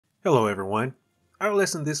Hello everyone. Our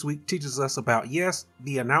lesson this week teaches us about, yes,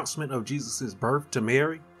 the announcement of Jesus' birth to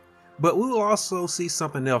Mary, but we will also see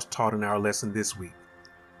something else taught in our lesson this week.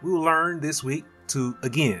 We will learn this week to,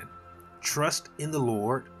 again, trust in the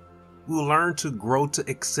Lord. We will learn to grow to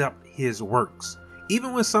accept His works.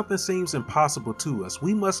 Even when something seems impossible to us,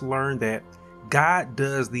 we must learn that God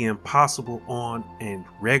does the impossible on a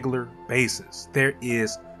regular basis. There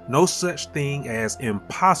is no such thing as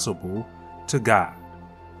impossible to God.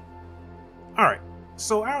 Alright,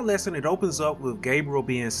 so our lesson, it opens up with Gabriel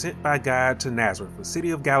being sent by God to Nazareth, a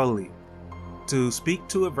city of Galilee, to speak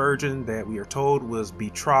to a virgin that we are told was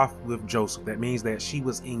betrothed with Joseph. That means that she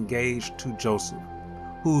was engaged to Joseph,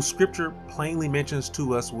 who scripture plainly mentions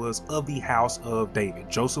to us was of the house of David.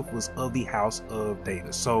 Joseph was of the house of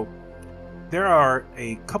David. So there are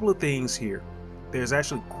a couple of things here. There's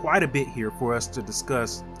actually quite a bit here for us to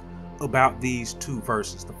discuss about these two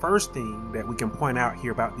verses. The first thing that we can point out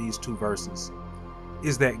here about these two verses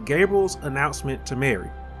is that Gabriel's announcement to Mary,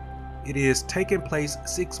 it is taking place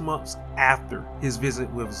 6 months after his visit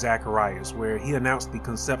with Zacharias, where he announced the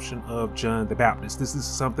conception of John the Baptist. This is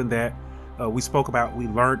something that we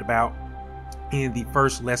learned about in the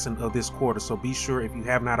first lesson of this quarter. So be sure, if you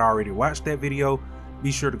have not already watched that video,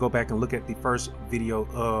 be sure to go back and look at the first video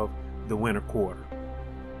of the winter quarter.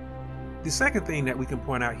 The second thing that we can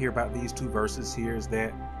point out here about these two verses here is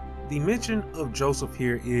that the mention of Joseph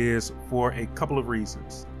here is for a couple of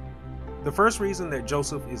reasons. The first reason that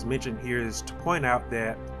Joseph is mentioned here is to point out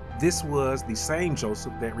that this was the same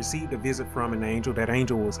Joseph that received a visit from an angel. That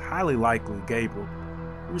angel was highly likely Gabriel.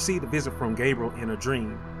 He received a visit from Gabriel in a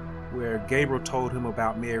dream, where Gabriel told him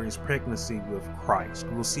about Mary's pregnancy with Christ.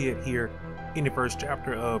 We'll see it here in the first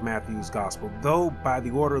chapter of Matthew's Gospel. Though by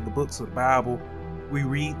the order of the books of the Bible, we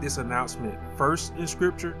read this announcement first in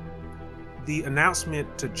scripture, the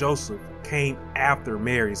announcement to Joseph came after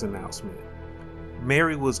Mary's announcement.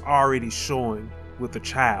 Mary was already showing with a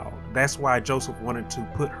child. That's why Joseph wanted to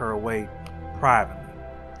put her away privately.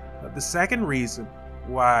 The second reason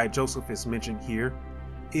why Joseph is mentioned here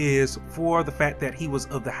is for the fact that he was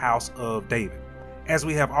of the house of David. As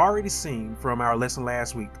we have already seen from our lesson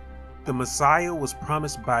last week, the Messiah was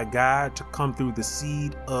promised by God to come through the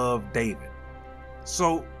seed of David.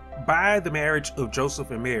 So, by the marriage of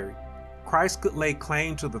Joseph and Mary, Christ could lay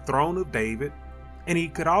claim to the throne of David, and he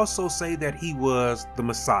could also say that he was the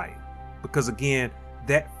Messiah, because again,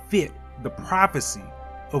 that fit the prophecy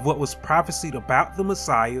of what was prophesied about the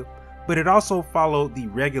Messiah, but it also followed the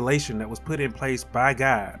regulation that was put in place by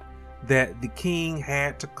God that the king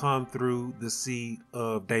had to come through the seed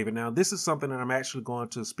of David. Now, this is something that I'm actually going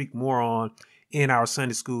to speak more on in our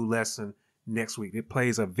Sunday school lesson next week. It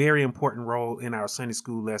plays a very important role in our Sunday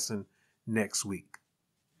school lesson next week.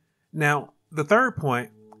 Now, the third point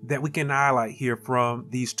that we can highlight here from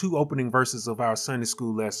these two opening verses of our Sunday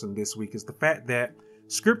school lesson this week is the fact that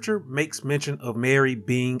scripture makes mention of Mary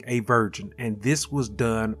being a virgin, and this was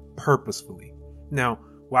done purposefully. Now,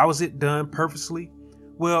 why was it done purposely?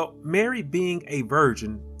 Well, Mary being a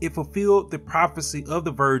virgin, it fulfilled the prophecy of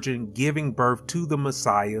the virgin giving birth to the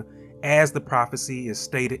Messiah, as the prophecy is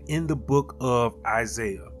stated in the book of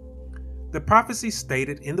Isaiah. The prophecy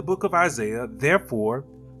stated in the book of Isaiah, therefore,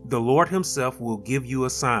 the Lord himself will give you a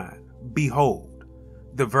sign. Behold,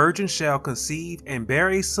 the virgin shall conceive and bear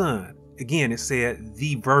a son. Again, it said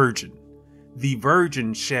the virgin. The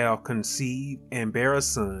virgin shall conceive and bear a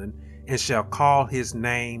son, and shall call his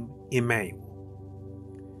name Emmanuel.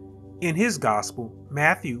 In his gospel,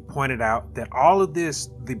 Matthew pointed out that all of this,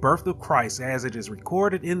 the birth of Christ as it is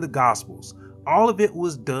recorded in the gospels, all of it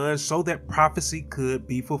was done so that prophecy could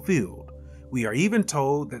be fulfilled. We are even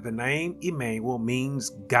told that the name Emmanuel means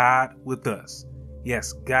God with us.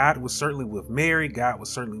 Yes, God was certainly with Mary, God was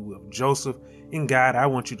certainly with Joseph, and God, I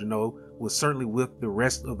want you to know, was certainly with the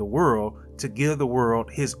rest of the world to give the world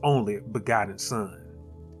his only begotten son.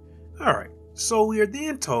 All right, so we are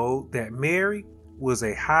then told that Mary was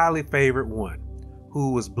a highly favored one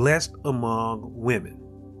who was blessed among women.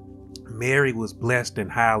 Mary was blessed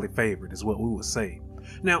and highly favored is what we would say.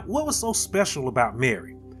 Now, what was so special about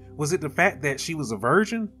Mary? Was it the fact that she was a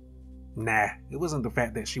virgin? Nah, it wasn't the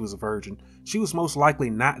fact that she was a virgin. She was most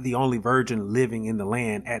likely not the only virgin living in the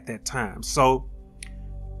land at that time. So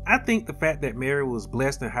I think the fact that Mary was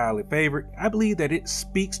blessed and highly favored, I believe that it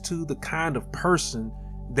speaks to the kind of person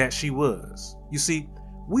that she was. You see,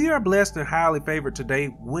 we are blessed and highly favored today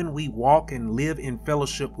when we walk and live in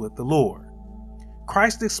fellowship with the Lord.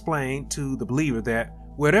 Christ explained to the believer that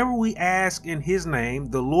whatever we ask in his name,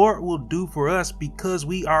 the Lord will do for us because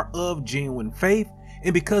we are of genuine faith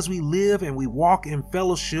and because we live and we walk in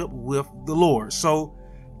fellowship with the Lord. So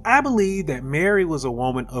I believe that Mary was a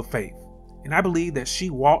woman of faith, and I believe that she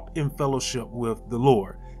walked in fellowship with the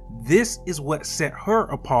Lord. This is what set her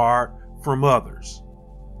apart from others.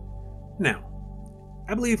 Now,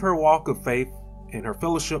 I believe her walk of faith and her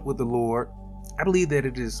fellowship with the Lord, I believe that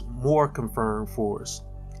it is more confirmed for us,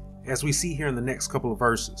 as we see here in the next couple of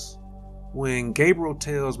verses, when Gabriel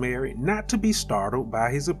tells Mary not to be startled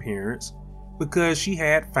by his appearance because she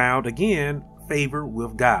had found again favor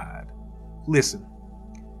with God. Listen,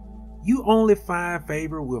 you only find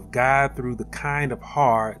favor with God through the kind of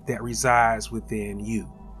heart that resides within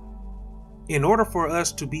you. In order for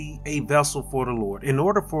us to be a vessel for the Lord, in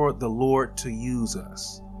order for the Lord to use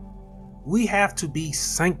us, we have to be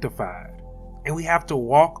sanctified and we have to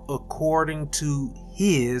walk according to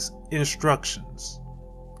His instructions.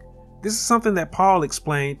 This is something that Paul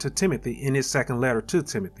explained to Timothy in his second letter to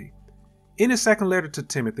Timothy. In his second letter to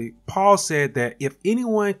Timothy, Paul said that if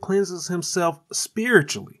anyone cleanses himself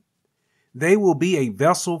spiritually, they will be a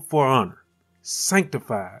vessel for honor,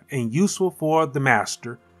 sanctified and useful for the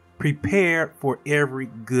master, prepared for every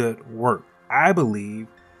good work. I believe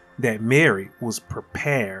that Mary was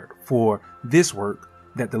prepared for this work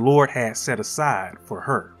that the Lord had set aside for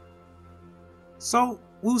her. So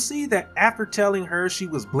we'll see that after telling her she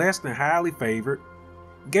was blessed and highly favored,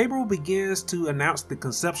 Gabriel begins to announce the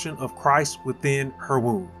conception of Christ within her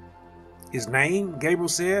womb. His name, Gabriel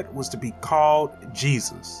said, was to be called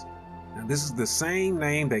Jesus. Now, this is the same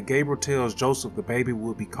name that Gabriel tells Joseph the baby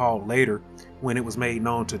will be called later when it was made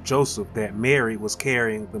known to Joseph that Mary was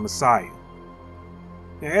carrying the Messiah.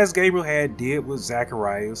 Now, as Gabriel had did with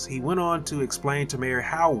Zacharias, he went on to explain to Mary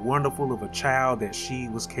how wonderful of a child that she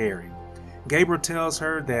was carrying. Gabriel tells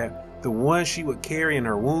her that the one she would carry in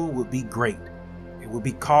her womb would be great. It would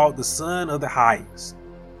be called the Son of the Highest,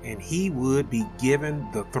 and he would be given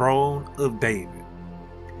the throne of David.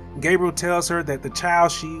 Gabriel tells her that the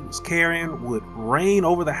child she was carrying would reign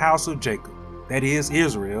over the house of Jacob, that is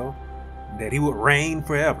Israel, that he would reign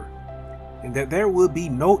forever, and that there would be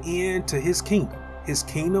no end to his kingdom. His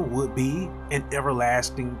kingdom would be an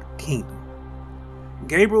everlasting kingdom.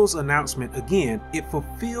 Gabriel's announcement, again, it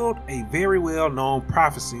fulfilled a very well-known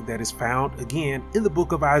prophecy that is found again in the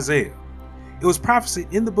book of Isaiah. It was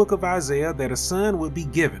prophesied in the book of Isaiah that a son would be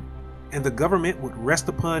given, and the government would rest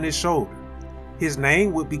upon his shoulder. His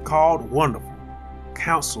name would be called Wonderful,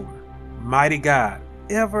 Counselor, Mighty God,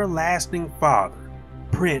 Everlasting Father,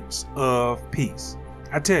 Prince of Peace.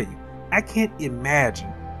 I tell you, I cannot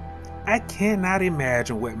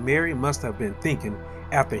imagine what Mary must have been thinking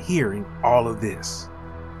after hearing all of this.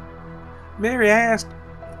 Mary asked,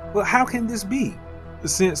 "Well, how can this be,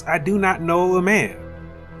 since I do not know a man?"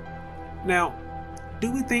 Now,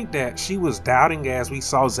 do we think that she was doubting as we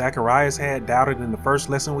saw Zacharias had doubted in the first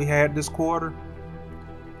lesson we had this quarter?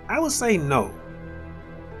 I would say no.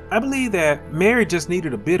 I believe that Mary just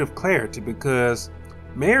needed a bit of clarity because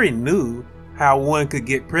Mary knew how one could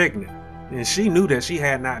get pregnant, and she knew that she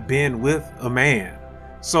had not been with a man.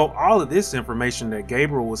 So all of this information that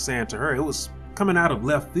Gabriel was saying to her, it was coming out of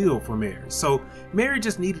left field for Mary. So Mary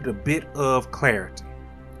just needed a bit of clarity.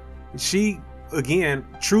 She, again,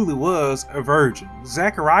 truly was a virgin.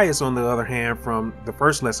 Zacharias, on the other hand, from the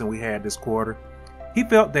first lesson we had this quarter, he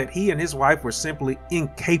felt that he and his wife were simply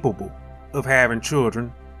incapable of having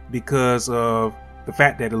children because of the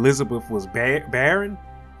fact that Elizabeth was barren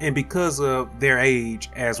and because of their age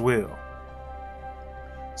as well.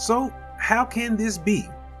 So how can this be?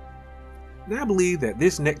 Now, I believe that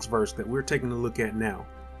this next verse that we're taking a look at now,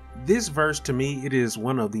 this verse to me, it is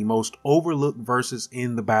one of the most overlooked verses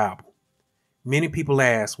in the Bible. Many people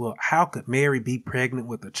ask, well, how could Mary be pregnant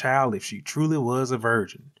with a child if she truly was a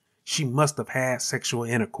virgin? She must have had sexual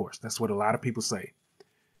intercourse. That's what a lot of people say.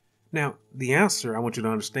 Now, the answer, I want you to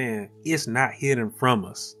understand, is not hidden from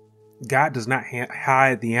us. God does not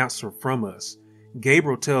hide the answer from us.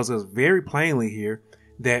 Gabriel tells us very plainly here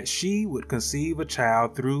that she would conceive a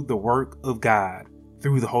child through the work of God,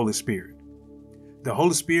 through the Holy Spirit. The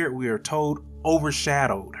Holy Spirit, we are told,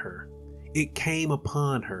 overshadowed her. It came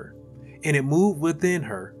upon her, and it moved within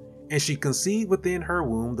her, and she conceived within her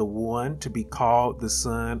womb the one to be called the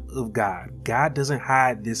Son of God. God doesn't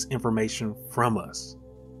hide this information from us.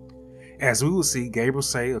 As we will see Gabriel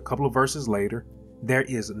say a couple of verses later, there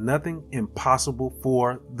is nothing impossible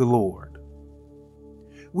for the Lord.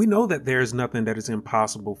 We know that there is nothing that is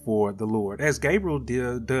impossible for the Lord. As Gabriel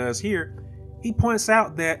does here, he points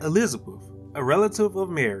out that Elizabeth, a relative of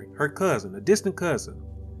Mary, her cousin, a distant cousin,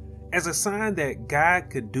 as a sign that God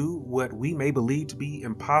could do what we may believe to be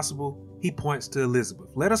impossible, he points to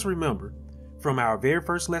Elizabeth. Let us remember from our very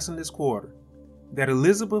first lesson this quarter that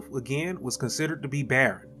Elizabeth, again, was considered to be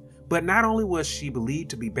barren. But not only was she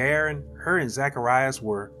believed to be barren, her and Zacharias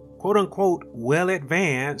were quote unquote well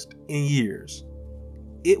advanced in years.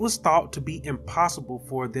 It was thought to be impossible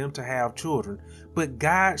for them to have children, but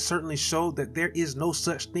God certainly showed that there is no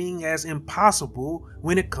such thing as impossible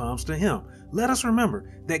when it comes to Him. Let us remember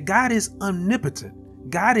that God is omnipotent.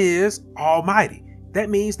 God is almighty. That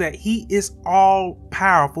means that He is all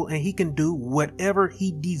powerful and He can do whatever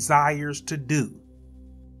He desires to do.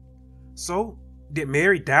 So, did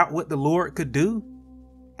Mary doubt what the Lord could do?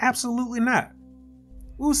 Absolutely not.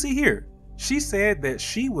 We'll see here. She said that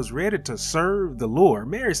she was ready to serve the Lord.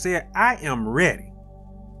 Mary said, I am ready.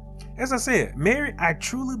 As I said, Mary, I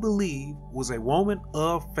truly believe, was a woman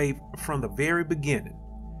of faith from the very beginning.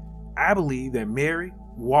 I believe that Mary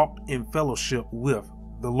walked in fellowship with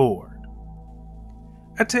the Lord.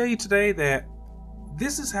 I tell you today that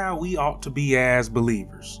this is how we ought to be as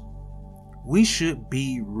believers. We should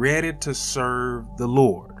be ready to serve the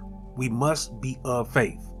Lord. We must be of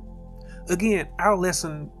faith. Again, our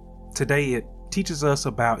lesson today, it teaches us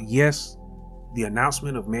about, yes, the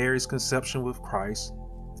announcement of Mary's conception with Christ.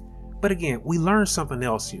 But again, we learn something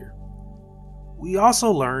else here. We also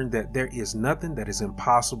learn that there is nothing that is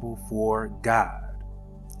impossible for God.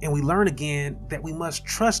 And we learn again that we must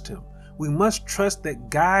trust Him. We must trust that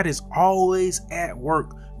God is always at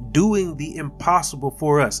work doing the impossible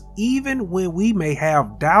for us. Even when we may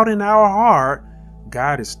have doubt in our heart,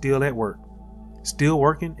 God is still at work, still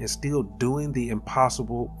working and still doing the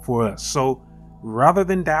impossible for us. So rather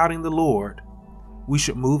than doubting the Lord, we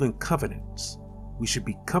should move in confidence. We should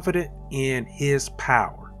be confident in His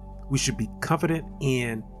power. We should be confident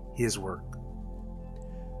in His work.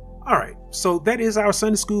 All right, so that is our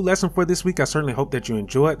Sunday school lesson for this week. I certainly hope that you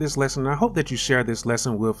enjoyed this lesson. I hope that you share this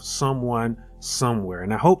lesson with someone somewhere.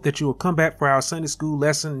 And I hope that you will come back for our Sunday school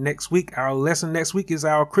lesson next week. Our lesson next week is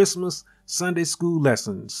our Christmas Sunday school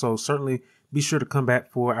lesson. So certainly be sure to come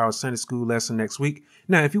back for our Sunday school lesson next week.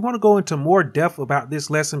 Now, if you want to go into more depth about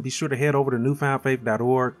this lesson, be sure to head over to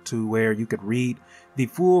newfoundfaith.org to where you could read the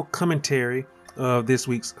full commentary of this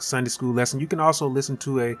week's Sunday school lesson. You can also listen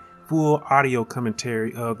to a full audio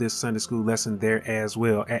commentary of this Sunday school lesson there as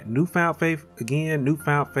well at Newfound Faith. Again,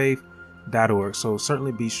 newfoundfaith.org. So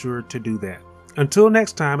certainly be sure to do that. Until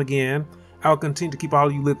next time, again, I'll continue to keep all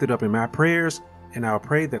of you lifted up in my prayers, and I'll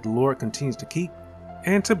pray that the Lord continues to keep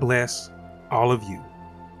and to bless all of you.